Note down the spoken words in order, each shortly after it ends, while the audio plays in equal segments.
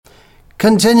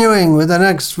Continuing with the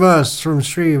next verse from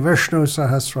Sri Vishnu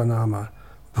Sahasranama.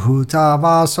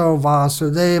 Bhuta-vasah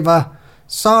vasudeva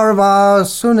sarva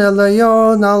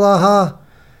sunilayo nalaha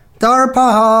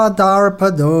darpaha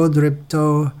darpado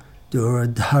dripto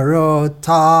durdharo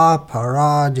ta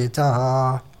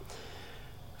parajitaha.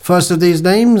 First of these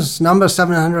names, number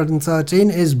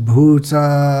 713, is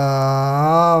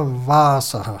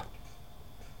Bhuta-vasah.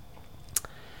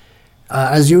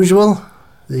 As usual,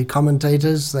 the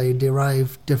commentators, they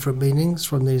derive different meanings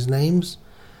from these names.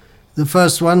 The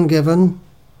first one given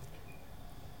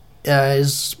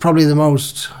is probably the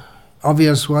most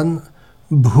obvious one.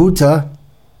 Bhuta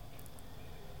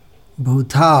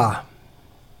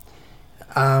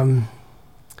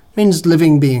means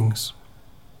living beings.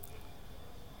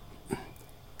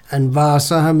 And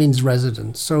Vasaha means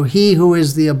residence. So he who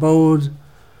is the abode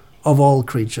of all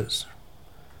creatures.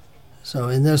 So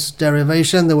in this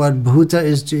derivation, the word Bhuta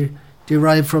is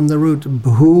derived from the root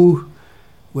Bhu,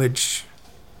 which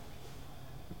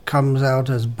comes out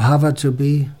as Bhava, to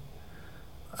be.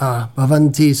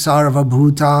 Bhavanti sarva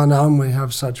bhutanam, we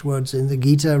have such words in the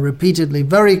Gita repeatedly,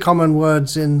 very common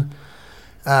words in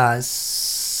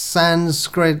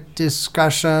Sanskrit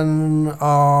discussion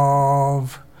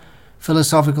of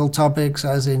philosophical topics,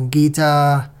 as in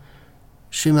Gita,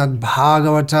 Srimad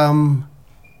Bhagavatam,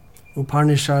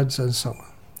 Upanishads, and so on.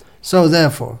 So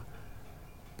therefore,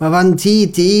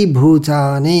 Bhavantiti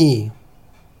Bhutani,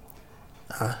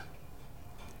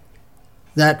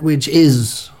 that which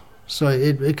is. So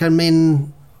it can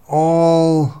mean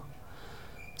all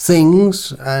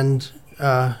things, and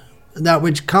that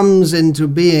which comes into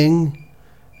being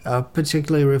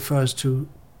particularly refers to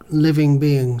living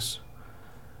beings,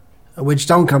 which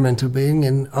don't come into being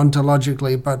in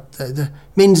ontologically, but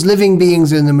means living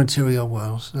beings in the material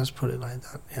world. So let's put it like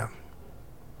that, yeah.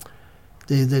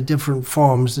 The different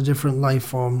forms, the different life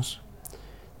forms.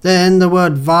 Then the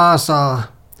word vasa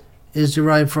is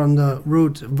derived from the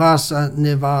root vasa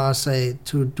nivase,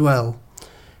 to dwell.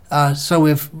 So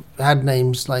we've had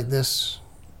names like this,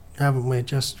 haven't we,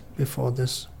 just before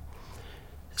this.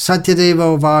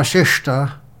 Satyadevo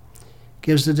Vashishta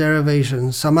gives the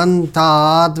derivation,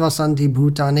 Samantad vasanti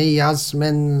bhutani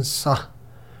yasmin sa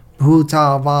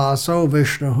bhuta-vaso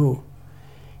Vishnuhu.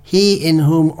 He in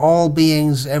whom all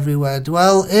beings everywhere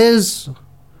dwell is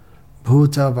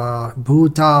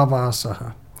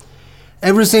Bhuta-vasah.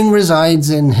 Everything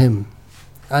resides in him,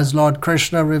 as Lord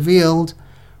Krishna revealed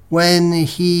when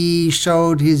he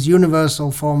showed his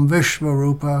universal form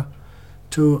Vishvarupa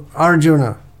to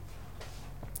Arjuna.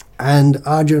 And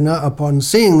Arjuna, upon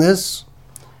seeing this,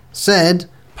 said,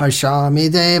 Pashami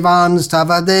devans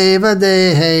tava deva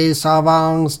dehe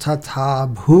savangs tata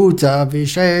bhuta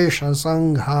vishesha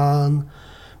sanghan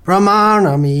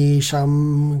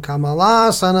pramanamisham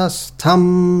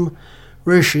kamalasanastam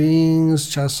rishings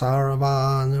cha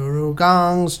sarvan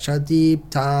urugangs cha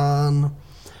deeptan.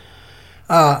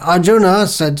 Arjuna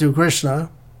said to Krishna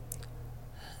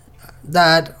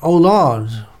that, O Lord,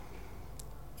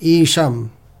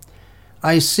 Isham,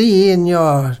 I see in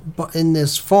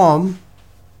this form,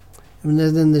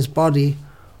 in this body,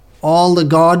 all the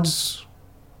gods,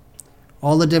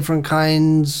 all the different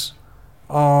kinds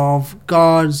of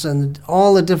gods, and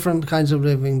all the different kinds of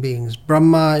living beings.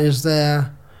 Brahma is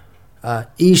there.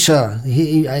 Isha,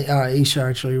 Isha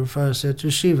actually refers here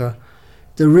to Shiva.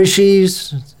 The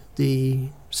rishis, the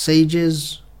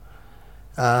sages,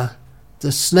 the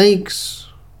snakes,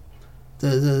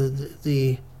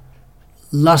 the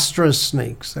lustrous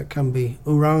snakes that can be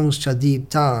urangs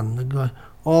chadiptan,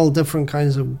 all different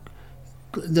kinds of,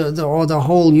 the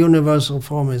whole universal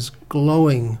form is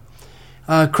glowing.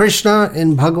 Krishna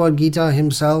in Bhagavad Gita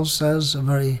himself says a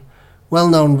very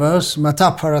well-known verse,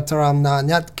 Mata parataram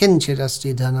nanyat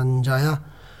kinchidasti dhananjaya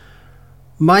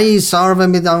Mai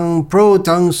sarvamidang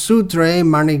protang sutre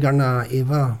manigana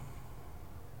eva.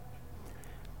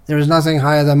 There is nothing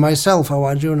higher than myself, O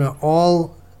Arjuna.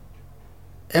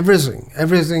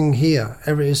 Everything here,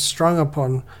 is strung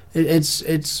upon.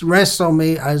 It's rests on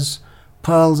me as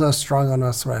pearls are strung on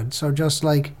a thread. So just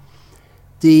like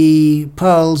the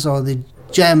pearls or the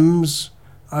gems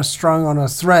are strung on a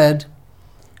thread,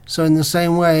 so in the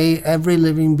same way, every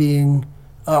living being,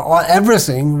 or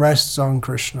everything, rests on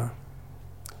Krishna.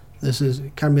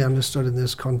 It can be understood in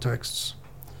this context.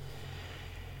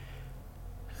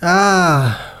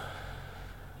 What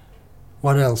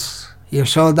else?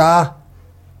 Yashoda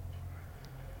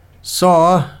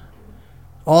saw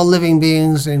all living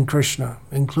beings in Krishna,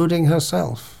 including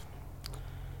herself.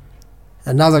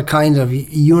 Another kind of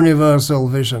universal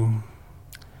vision.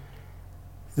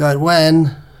 That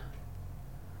when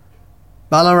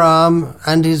Balaram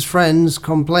and his friends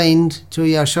complained to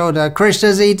Yashoda,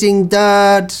 Krishna's eating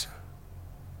dirt.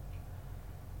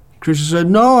 Krishna said,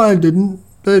 no, I didn't.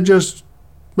 They're just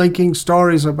making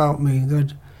stories about me.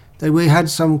 That we had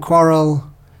some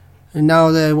quarrel, and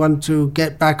now they want to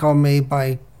get back on me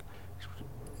by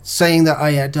saying that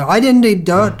I ate dirt. I didn't eat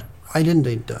dirt. I didn't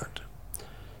eat dirt.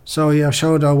 So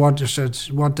Yashoda,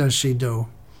 what does she do?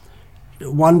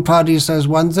 One party says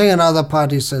one thing, another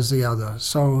party says the other.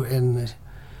 So in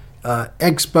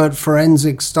expert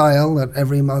forensic style that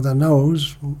every mother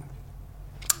knows,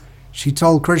 she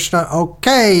told Krishna,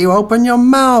 okay, you open your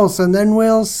mouth and then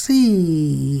we'll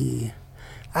see.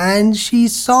 And she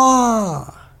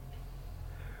saw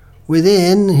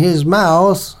within his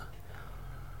mouth,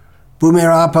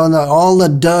 Bhumirapa, all the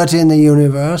dirt in the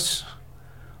universe,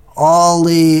 all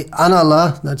the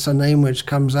anala, that's a name which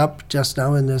comes up just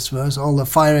now in this verse, all the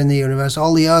fire in the universe,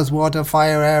 all the earth, water,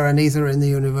 fire, air, and ether in the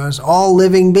universe, all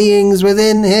living beings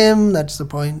within him, that's the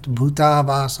point,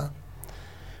 Bhuta-vasah,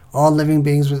 all living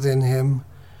beings within him.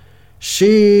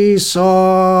 She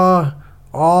saw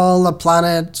all the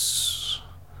planets,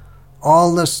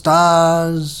 all the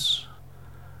stars.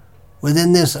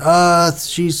 Within this earth,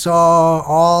 she saw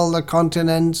all the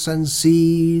continents and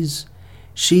seas.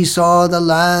 She saw the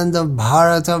land of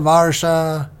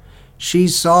Bhuta-vasah. She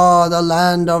saw the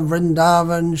land of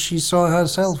Vrindavan. She saw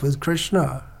herself with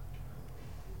Krishna,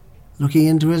 looking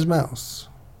into his mouth.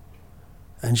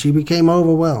 And she became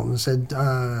overwhelmed and said,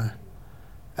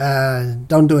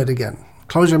 don't do it again.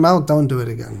 Close your mouth, don't do it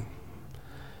again.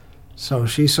 So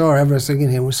she saw everything in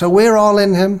him. So we're all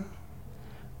in him.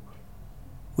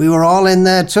 We were all in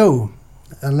there too,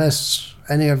 unless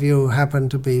any of you happen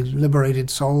to be liberated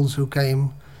souls who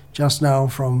came just now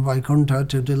from Vaikuntha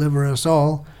to deliver us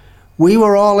all. We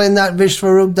were all in that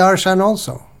Vishvarup Darshan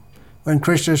also. When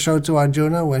Krishna showed to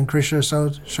Arjuna, when Krishna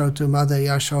showed to Mother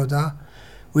Yashoda,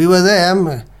 we were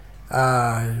there.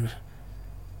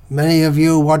 Many of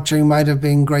you watching might have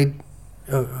been great.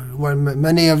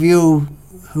 Many of you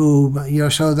who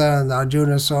Yashoda and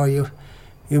Arjuna saw, you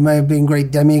may have been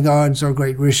great demigods or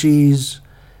great rishis.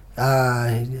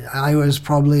 I was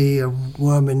probably a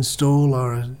worm in stool,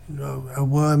 or a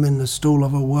worm in the stool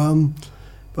of a worm.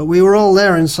 But we were all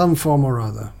there in some form or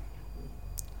other.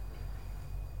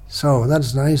 So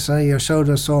that's nice.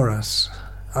 Yashoda saw us.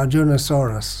 Arjuna saw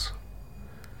us.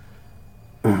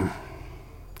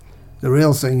 The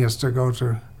real thing is to go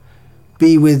to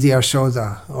be with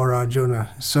Yashoda or Arjuna,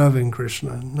 serving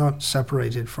Krishna, not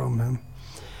separated from him.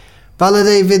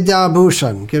 Baladev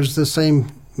Vidyabhushan gives the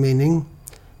same meaning.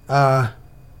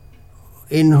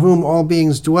 In whom all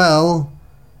beings dwell,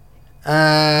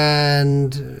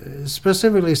 and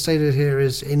specifically stated here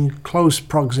is in close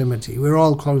proximity. We're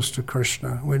all close to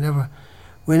Krishna. We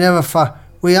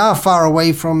are far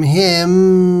away from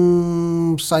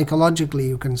him psychologically,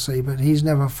 you can say, but he's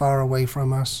never far away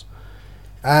from us.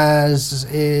 As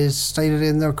is stated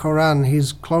in the Quran,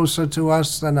 he's closer to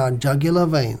us than our jugular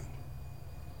vein.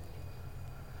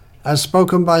 As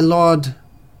spoken by Lord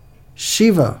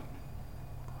Shiva,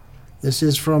 this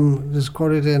is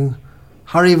quoted in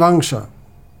Harivangsha.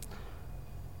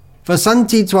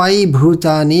 Vasanti tvai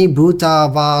bhutani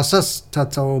bhuta-vasas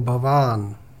tato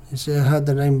bhavan. You see, I heard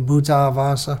the name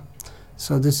Bhuta-vasah.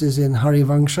 So this is in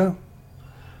Harivangsha.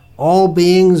 All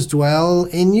beings dwell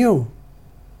in you,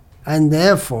 and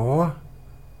therefore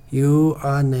you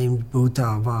are named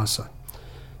Bhuta-vasah.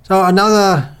 So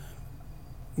another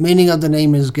meaning of the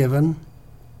name is given,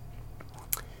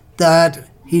 that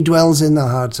he dwells in the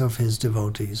hearts of his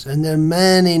devotees. And there are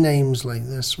many names like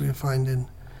this we find in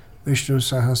Vishnu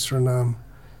Sahasranam,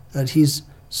 that he's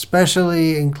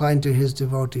specially inclined to his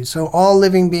devotees. So all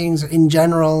living beings in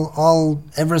general,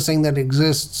 everything that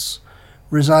exists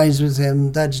resides with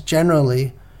him. That's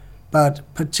generally, but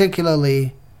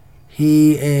particularly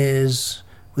he is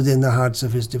within the hearts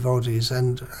of his devotees.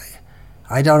 And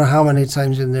I don't know how many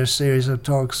times in this series of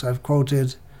talks I've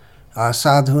quoted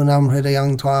Sadhunam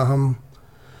hridayam tvaham,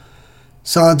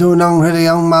 Sadhunam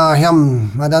hridayam mahyam,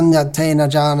 madanyate na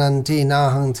jananti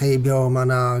nahang tebhyo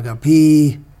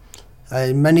managapi.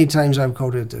 Many times I've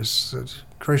quoted this, that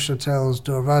Krishna tells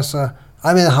Durvasa,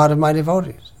 I'm in the heart of my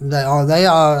devotees. They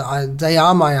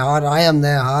are my heart, I am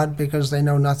their heart, because they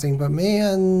know nothing but me,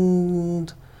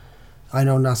 and I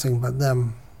know nothing but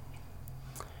them.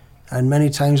 And many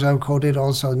times I've quoted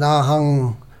also,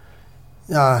 Nahang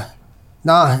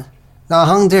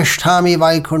tishtami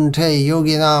vaikunte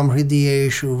yoginam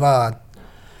hridiyeshu vat.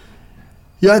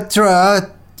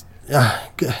 Yatra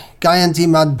gayanti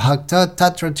mad bhakta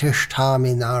tatra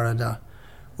tishtami narada.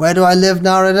 Where do I live,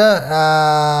 Narada?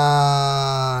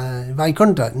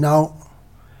 Vaikuntha. No.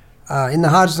 In the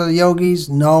hearts of the yogis,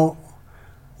 no.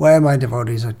 Where my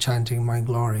devotees are chanting my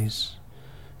glories.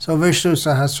 So Vishnu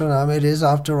Sahasranam, it is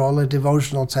after all a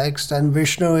devotional text, and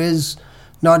Vishnu is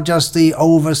not just the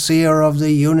overseer of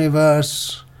the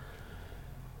universe,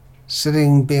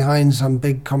 sitting behind some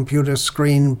big computer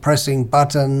screen pressing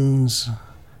buttons,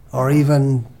 or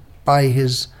even by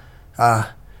his...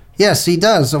 yes, he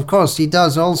does, of course, he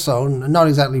does also, not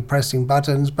exactly pressing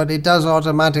buttons, but it does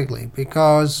automatically,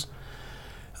 because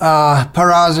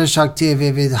Paraza Shakti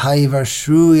Vividhaiva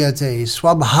Shruyate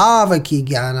Swabhavaki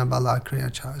Jnana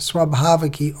Balakriyacha.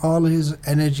 Swabhavaki, all his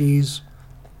energies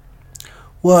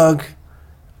work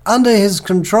under his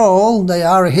control. They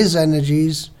are his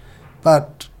energies,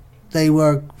 but they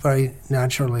work very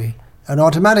naturally and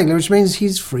automatically, which means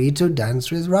he's free to dance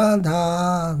with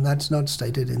Radha. That's not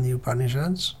stated in the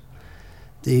Upanishads.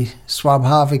 The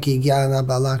Swabhavaki Jnana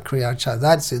Balakriyacha,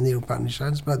 that's in the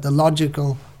Upanishads, but the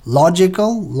logical, I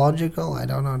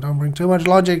don't know, don't bring too much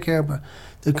logic here, but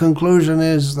the conclusion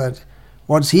is that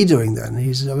what's he doing then?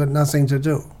 He's got nothing to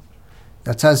do.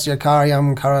 Natasya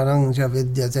karyam karanang ja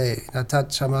vidyate,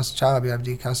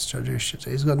 natatsamaschavyavdikascha drishyate.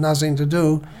 He's got nothing to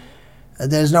do.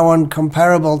 There's no one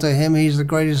comparable to him. He's the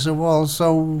greatest of all.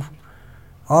 So,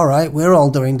 all right, we're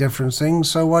all doing different things.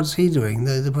 So what's he doing?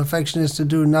 The perfectionists to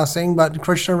do nothing, but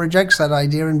Krishna rejects that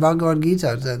idea in Bhagavad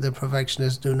Gita, that the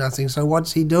perfectionists do nothing. So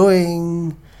what's he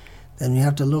doing? Then you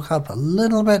have to look up a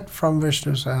little bit from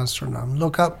Vishnu Sahasranam.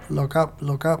 Look up.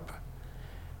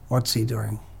 What's he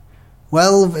doing?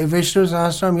 Well, Vishnu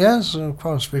Sahasranam, yes, of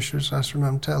course, Vishnu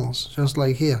Sahasranam tells, just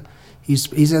like here.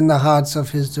 He's in the hearts of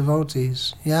his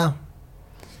devotees, yeah.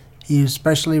 He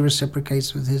especially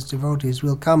reciprocates with his devotees.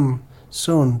 We'll come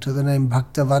soon to the name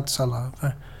Bhuta-vasah,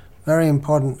 a very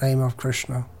important name of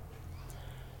Krishna.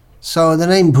 So the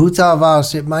name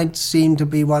Bhuta-vasah, it might seem to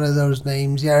be one of those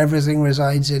names. Yeah, everything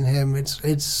resides in him.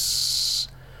 It's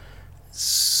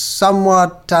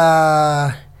somewhat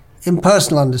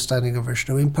impersonal understanding of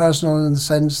Vishnu. Impersonal in the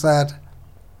sense that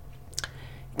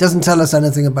it doesn't tell us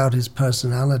anything about his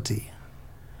personality.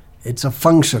 It's a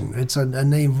function. It's a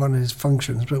name of one of his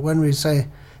functions. But when we say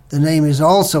the name is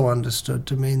also understood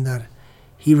to mean that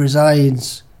he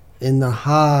resides in the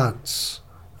hearts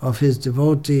of his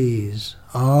devotees,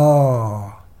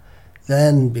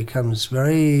 then becomes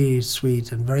very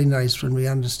sweet and very nice when we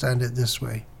understand it this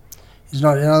way. It's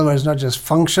not, in other words, not just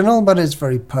functional, but it's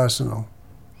very personal.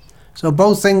 So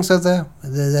both things are there.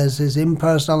 There's his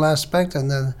impersonal aspect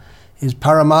and then his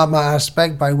paramatma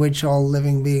aspect by which all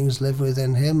living beings live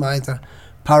within him, either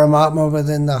paramatma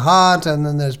within the heart, and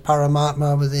then there's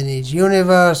paramatma within each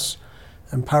universe,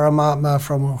 and paramatma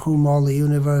from whom all the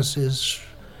universes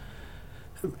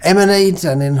emanate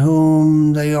and in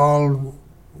whom they all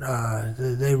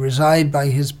they reside by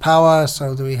his power.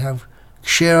 So that we have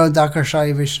Kshira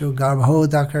Dakarshai Vishnu, Garbho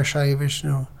Dakarshai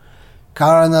Vishnu,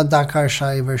 Karana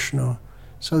Dakarshai Vishnu.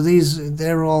 So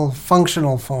they're all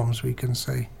functional forms, we can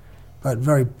say, but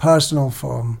very personal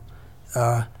form,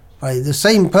 by the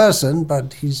same person,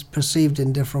 but he's perceived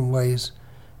in different ways.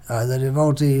 The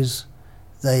devotees,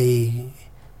 they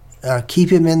keep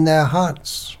him in their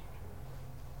hearts.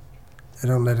 They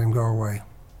don't let him go away.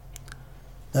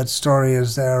 That story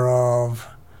is there of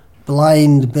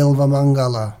blind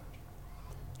Bilvamangala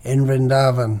in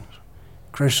Vrindavan.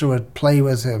 Krishna would play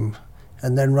with him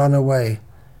and then run away.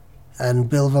 And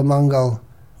Bilvamangal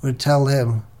would tell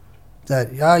him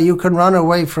that, you can run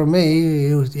away from me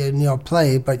in your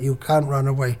play, but you can't run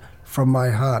away from my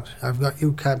heart. I've got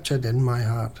you captured in my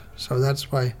heart. So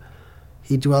that's why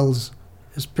he dwells,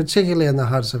 particularly in the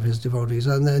hearts of his devotees.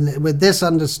 And then with this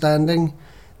understanding,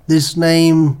 this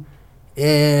name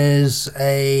is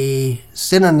a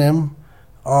synonym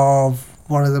of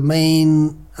one of the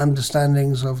main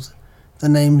understandings of the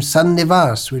name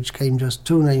Sannivas, which came just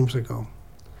 2 names ago.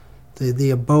 The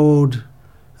abode,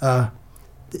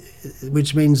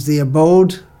 which means the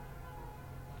abode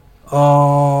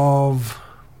of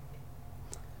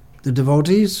the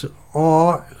devotees,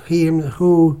 or him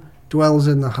who dwells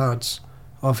in the hearts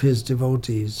of his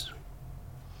devotees.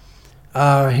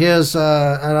 Here's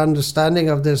an understanding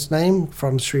of this name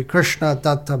from Sri Krishna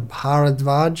Datta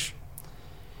Bharadvaj.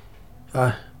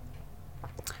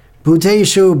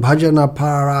 Bhuteshu bhajana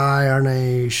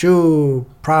parayaneshu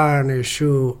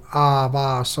praneshu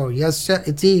avaso yasya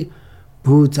iti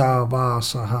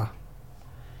Bhuta-vasah.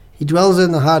 He dwells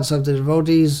in the hearts of the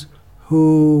devotees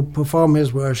who perform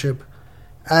his worship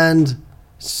and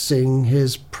sing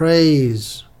his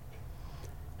praise.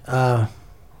 Then,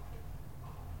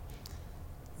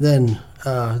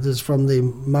 this is from the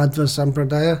Madhva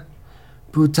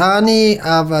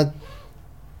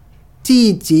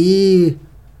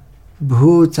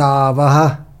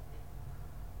Bhuta-vasah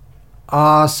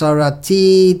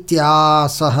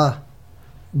asaratityasah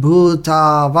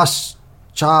Bhuta-vasah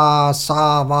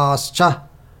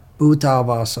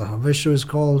Bhuta-vasah. Vishnu is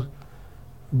called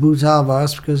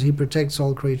Bhuta-vasah because he protects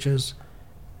all creatures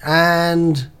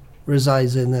and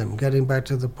resides in them. Getting back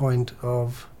to the point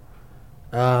of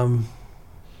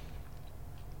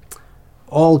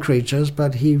all creatures,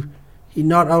 but he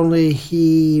not only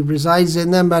he resides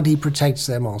in them, but he protects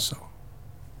them also.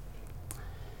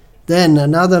 Then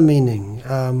another meaning,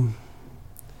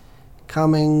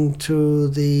 coming to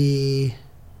the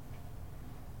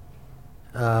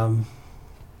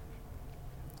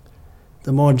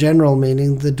more general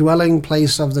meaning, the dwelling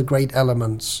place of the great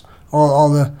elements,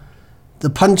 or the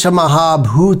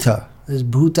Panchamahabhuta. There's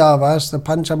Bhuta-vasah, the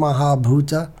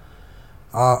Panchamahabhuta,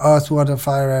 earth, water,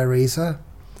 fire, air, ether.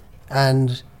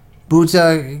 And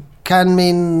Bhuta can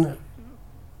mean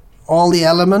all the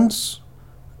elements,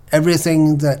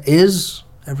 everything that is,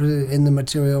 everything in the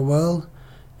material world,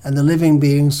 and the living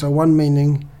beings. So one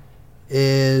meaning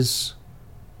is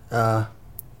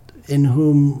in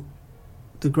whom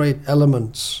the great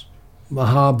elements,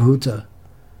 Mahabhuta,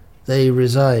 they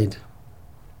reside.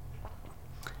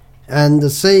 And the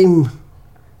same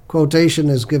quotation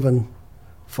is given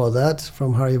for that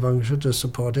from Harivangsha to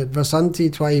support it. Vasanti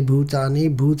tvai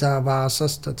bhutani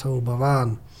bhuta-vasas tato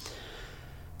bhavan.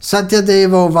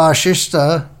 Satyadevo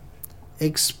Vashishta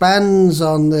expands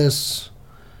on this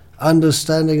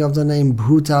understanding of the name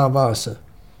Bhuta-vasah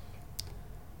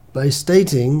by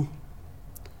stating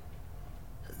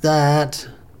that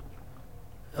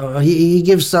he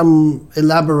gives some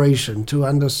elaboration to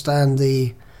understand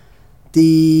the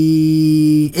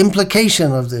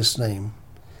implication of this name,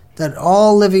 that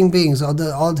all living beings, all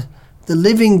the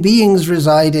living beings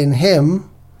reside in him,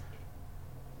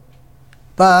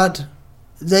 but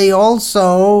they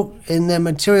also, in their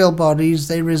material bodies,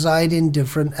 they reside in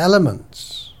different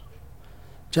elements.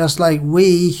 Just like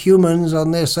we humans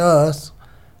on this earth,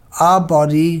 our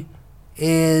body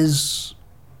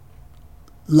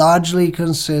largely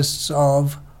consists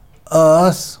of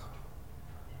earth,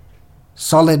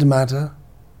 solid matter,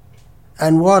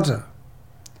 and water.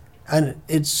 And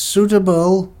it's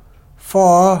suitable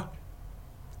for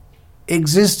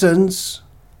existence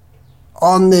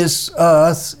on this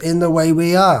earth in the way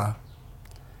we are.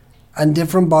 And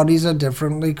different bodies are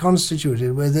differently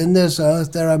constituted. Within this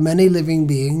earth there are many living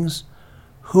beings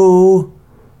who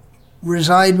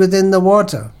reside within the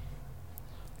water.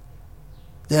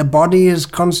 Their body is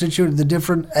constituted, the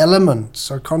different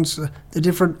elements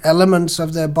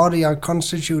of their body are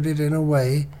constituted in a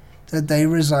way that they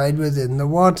reside within the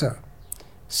water.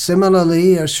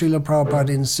 Similarly, as Srila Prabhupada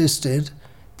insisted,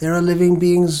 there are living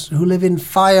beings who live in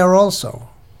fire also,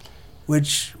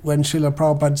 which when Srila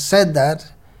Prabhupada said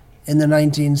that in the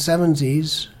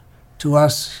 1970s to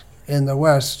us in the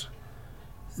West,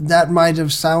 that might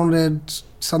have sounded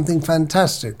something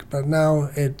fantastic, but now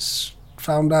it's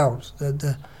found out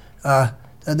that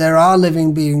there are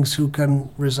living beings who can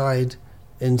reside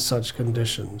in such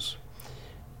conditions.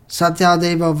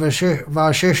 Satyadeva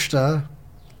Vashishta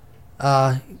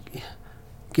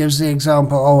gives the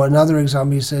example, another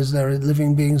example, he says there are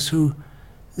living beings who,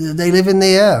 they live in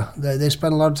the air, they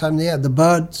spend a lot of time in the air, the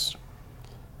birds,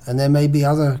 and there may be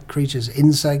other creatures,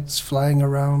 insects flying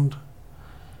around.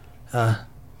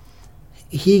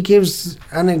 He gives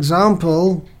an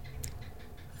example.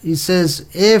 He says,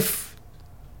 if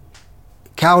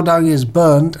cow dung is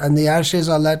burnt and the ashes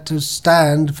are let to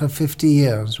stand for 50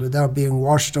 years without being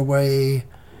washed away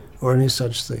or any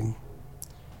such thing,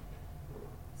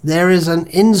 there is an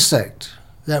insect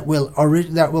that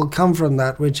will come from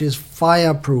that which is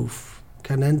fireproof,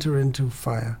 can enter into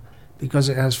fire, because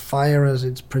it has fire as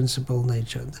its principal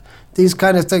nature. These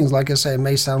kind of things, like I say,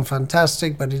 may sound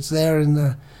fantastic, but it's there in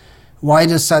the... Why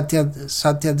does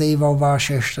Satyadeva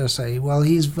Vashishta say? Well,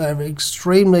 he's very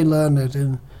extremely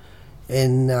learned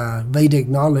in Vedic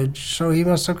knowledge, so he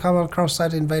must have come across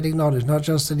that in Vedic knowledge, not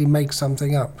just that he makes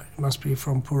something up. It must be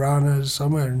from Puranas,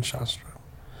 somewhere in Shastra.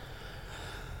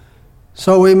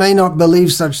 So we may not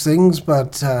believe such things,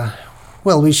 but,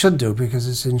 we should do, because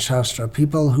it's in Shastra.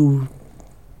 People who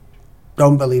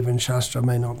don't believe in Shastra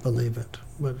may not believe it,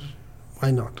 but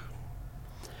why not?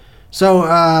 So,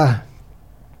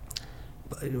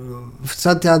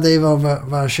 Satyadeva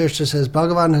Vashishta says,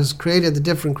 Bhagavan has created the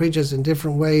different creatures in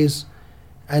different ways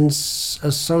and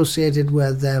associated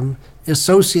them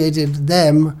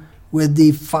with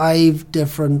the 5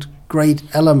 different great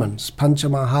elements,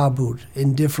 Panchamahabhut,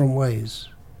 in different ways.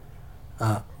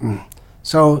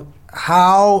 So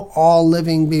how all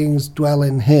living beings dwell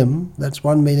in him, that's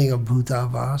one meaning of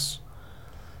Bhuta-vasah,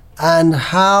 and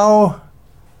how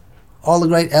all the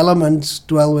great elements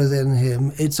dwell within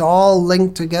him, it's all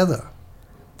linked together.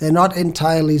 They're not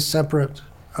entirely separate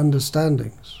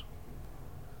understandings.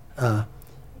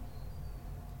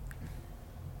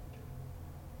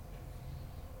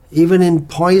 Even in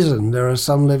poison, there are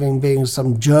some living beings,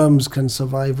 some germs can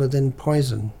survive within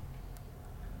poison.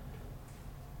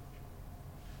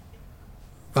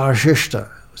 Varshishta,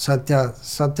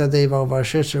 Satyadeva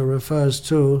Varshishta refers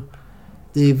to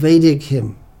the Vedic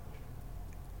hymn,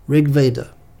 Rig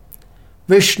Veda.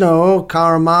 Vishnu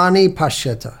Karmani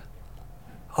Pashyata.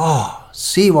 Oh,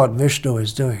 see what Vishnu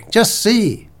is doing. Just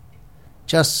see.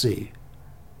 Just see.